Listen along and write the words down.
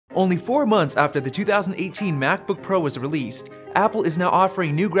Only 4 months after the 2018 MacBook Pro was released, Apple is now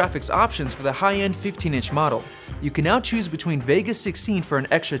offering new graphics options for the high-end 15-inch model. You can now choose between Vega 16 for an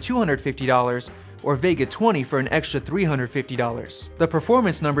extra $250 or Vega 20 for an extra $350. The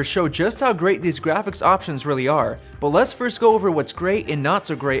performance numbers show just how great these graphics options really are, but let's first go over what's great and not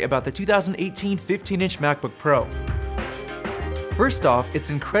so great about the 2018 15-inch MacBook Pro. First off,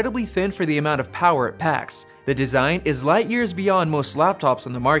 it's incredibly thin for the amount of power it packs. The design is light years beyond most laptops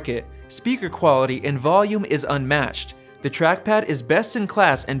on the market. Speaker quality and volume is unmatched. The trackpad is best in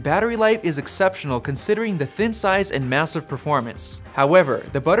class and battery life is exceptional considering the thin size and massive performance. However,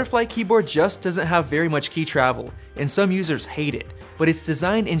 the butterfly keyboard just doesn't have very much key travel, and some users hate it, but its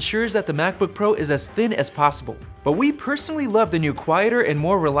design ensures that the MacBook Pro is as thin as possible. But we personally love the new quieter and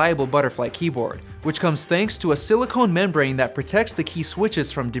more reliable butterfly keyboard, which comes thanks to a silicone membrane that protects the key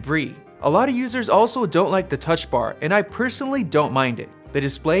switches from debris. A lot of users also don't like the touch bar, and I personally don't mind it. The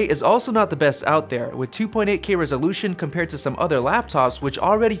display is also not the best out there, with 2.8K resolution compared to some other laptops which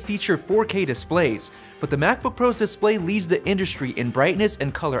already feature 4K displays, but the MacBook Pro's display leads the industry in brightness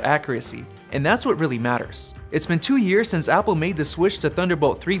and color accuracy, and that's what really matters. It's been 2 years since Apple made the switch to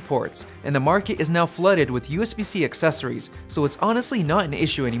Thunderbolt 3 ports, and the market is now flooded with USB-C accessories, so it's honestly not an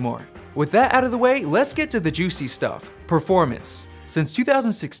issue anymore. With that out of the way, let's get to the juicy stuff: performance. Since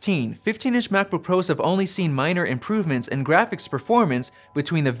 2016, 15-inch MacBook Pros have only seen minor improvements in graphics performance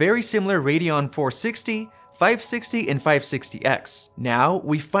between the very similar Radeon 460, 560, and 560X. Now,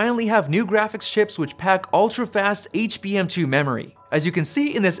 we finally have new graphics chips which pack ultra-fast HBM2 memory. As you can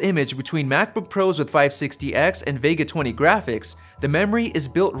see in this image between MacBook Pros with 560X and Vega 20 graphics, the memory is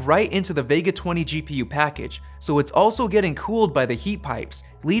built right into the Vega 20 GPU package, so it's also getting cooled by the heat pipes,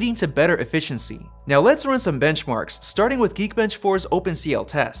 leading to better efficiency. Now let's run some benchmarks, starting with Geekbench 4's OpenCL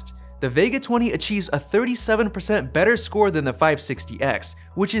test. The Vega 20 achieves a 37% better score than the 560X,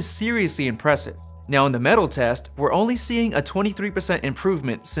 which is seriously impressive. Now in the metal test, we're only seeing a 23%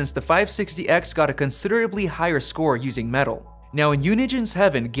 improvement since the 560X got a considerably higher score using metal. Now in Unigine's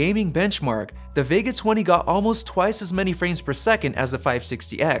Heaven gaming benchmark, the Vega 20 got almost twice as many frames per second as the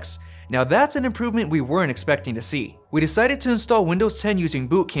 560X. Now that's an improvement we weren't expecting to see. We decided to install Windows 10 using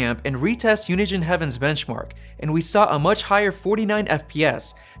Boot Camp and retest Unigine Heaven's benchmark, and we saw a much higher 49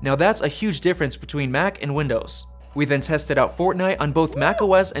 FPS. Now that's a huge difference between Mac and Windows. We then tested out Fortnite on both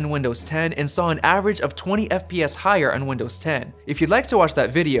macOS and Windows 10 and saw an average of 20 FPS higher on Windows 10. If you'd like to watch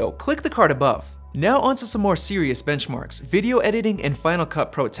that video, click the card above. Now onto some more serious benchmarks: video editing in Final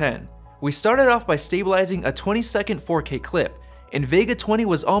Cut Pro 10. We started off by stabilizing a 20-second 4K clip, and Vega 20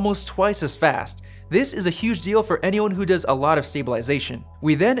 was almost twice as fast. This is a huge deal for anyone who does a lot of stabilization.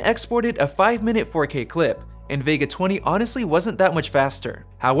 We then exported a 5-minute 4K clip, and Vega 20 honestly wasn't that much faster.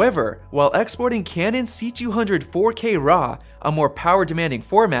 However, while exporting Canon C200 4K RAW, a more power-demanding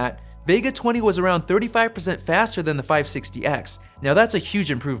format, Vega 20 was around 35% faster than the 560X. Now that's a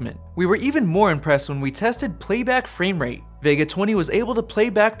huge improvement. We were even more impressed when we tested playback frame rate. Vega 20 was able to play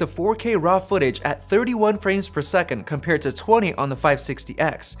back the 4K RAW footage at 31 frames per second compared to 20 on the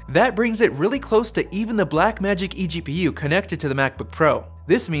 560X. That brings it really close to even the Blackmagic eGPU connected to the MacBook Pro.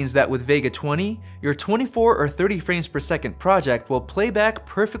 This means that with Vega 20, your 24 or 30 frames per second project will play back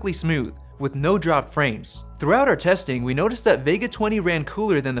perfectly smooth, with no dropped frames. Throughout our testing, we noticed that Vega 20 ran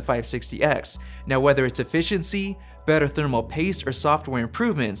cooler than the 560X. Now whether it's efficiency, better thermal paste, or software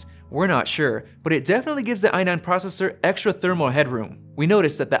improvements, we're not sure, but it definitely gives the i9 processor extra thermal headroom. We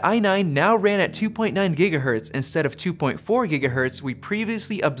noticed that the i9 now ran at 2.9 GHz instead of 2.4 GHz we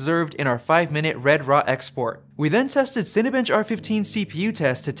previously observed in our 5-minute Red RAW export. We then tested Cinebench R15 CPU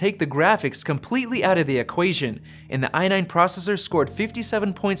test to take the graphics completely out of the equation, and the i9 processor scored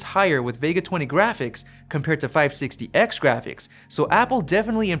 57 points higher with Vega 20 graphics compared to 560X graphics, so Apple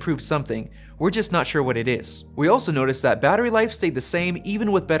definitely improved something. We're just not sure what it is. We also noticed that battery life stayed the same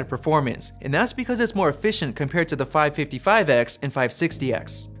even with better performance, and that's because it's more efficient compared to the 555X and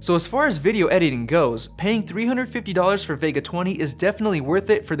 560X. So as far as video editing goes, paying $350 for Vega 20 is definitely worth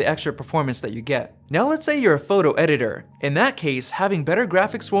it for the extra performance that you get. Now let's say you're a photo editor. In that case, having better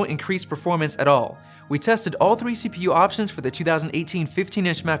graphics won't increase performance at all. We tested all 3 CPU options for the 2018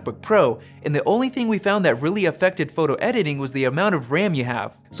 15-inch MacBook Pro, and the only thing we found that really affected photo editing was the amount of RAM you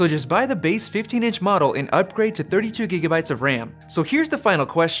have. So just buy the base 15-inch model and upgrade to 32GB of RAM. So here's the final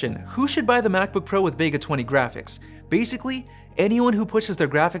question: who should buy the MacBook Pro with Vega 20 graphics? Basically, anyone who pushes their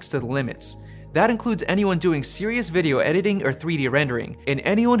graphics to the limits. That includes anyone doing serious video editing or 3D rendering, and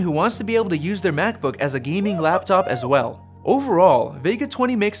anyone who wants to be able to use their MacBook as a gaming laptop as well. Overall, Vega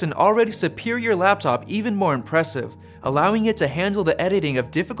 20 makes an already superior laptop even more impressive, allowing it to handle the editing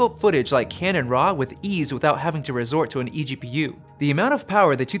of difficult footage like Canon RAW with ease without having to resort to an eGPU. The amount of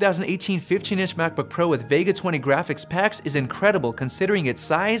power the 2018 15-inch MacBook Pro with Vega 20 graphics packs is incredible considering its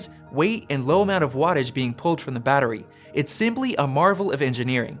size, weight, and low amount of wattage being pulled from the battery. It's simply a marvel of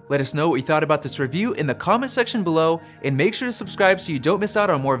engineering. Let us know what you thought about this review in the comment section below, and make sure to subscribe so you don't miss out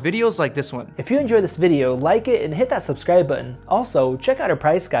on more videos like this one. If you enjoyed this video, like it and hit that subscribe button. Also, check out our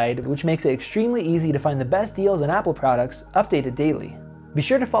price guide, which makes it extremely easy to find the best deals on Apple products, updated daily. Be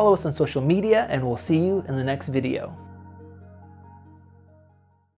sure to follow us on social media, and we'll see you in the next video.